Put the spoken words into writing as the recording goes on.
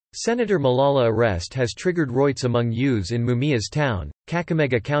Senator Malala arrest has triggered riots among youths in Mumias town,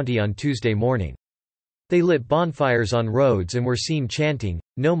 Kakamega County on Tuesday morning. They lit bonfires on roads and were seen chanting,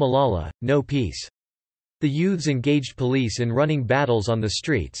 "No Malala, no peace." The youths engaged police in running battles on the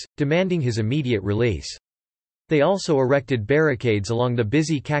streets, demanding his immediate release. They also erected barricades along the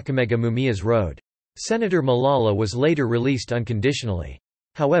busy Kakamega-Mumias road. Senator Malala was later released unconditionally.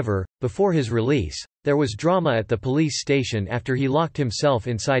 However, before his release, there was drama at the police station after he locked himself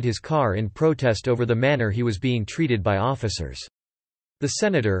inside his car in protest over the manner he was being treated by officers. The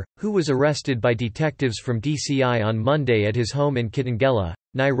senator, who was arrested by detectives from DCI on Monday at his home in Kitengela,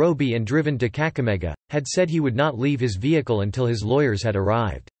 Nairobi and driven to Kakamega, had said he would not leave his vehicle until his lawyers had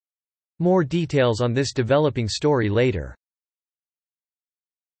arrived. More details on this developing story later.